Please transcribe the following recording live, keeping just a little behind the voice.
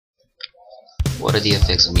What are the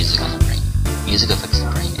effects of music on the brain? Music affects the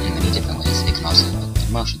brain in many different ways. It can also affect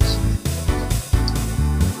emotions.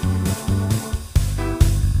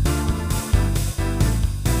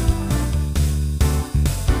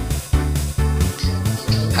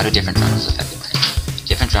 How do different genres affect the brain?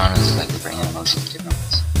 Different genres affect the brain and emotions in different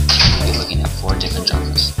ways. We'll be looking at 4 different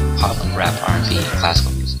genres: pop, rap, R&B, and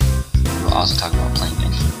classical music. We will also talk about playing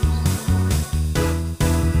instruments.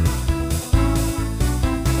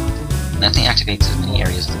 Nothing activates as many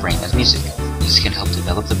areas of the brain as music. Music can help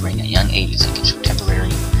develop the brain at young ages and can show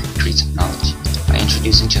temporary retreats of knowledge. By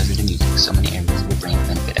introducing children to music, so many areas of the brain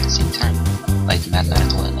benefit at the same time, like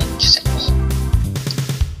mathematical and language centers.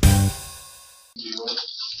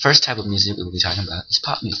 The first type of music we will be talking about is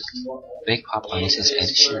pop music. Big pop artist is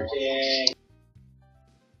Ed Sheeran.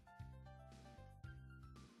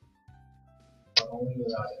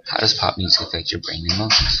 How does pop music affect your brain and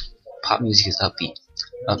emotions? Pop music is upbeat.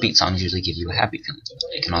 Upbeat songs usually give you a happy feeling.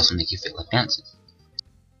 It can also make you feel like dancing.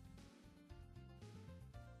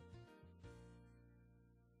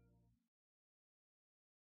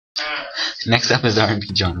 Next up is the R&B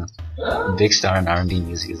genre. The big star in R&B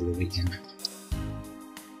music is Lil Weeknd.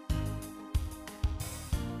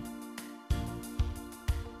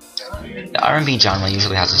 The R&B genre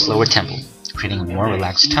usually has a slower tempo, creating a more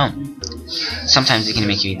relaxed tone. Sometimes it can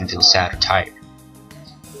make you even feel sad or tired.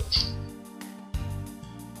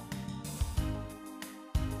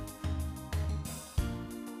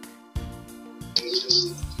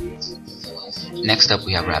 Next up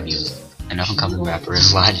we have rap music. An up-and-coming rapper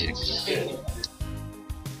is Logic.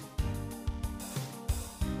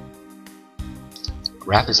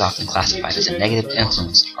 Rap is often classified as a negative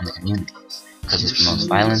influence on the community because it promotes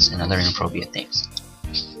violence and other inappropriate things.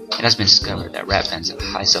 It has been discovered that rap fans have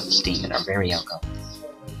high self-esteem and are very outgoing.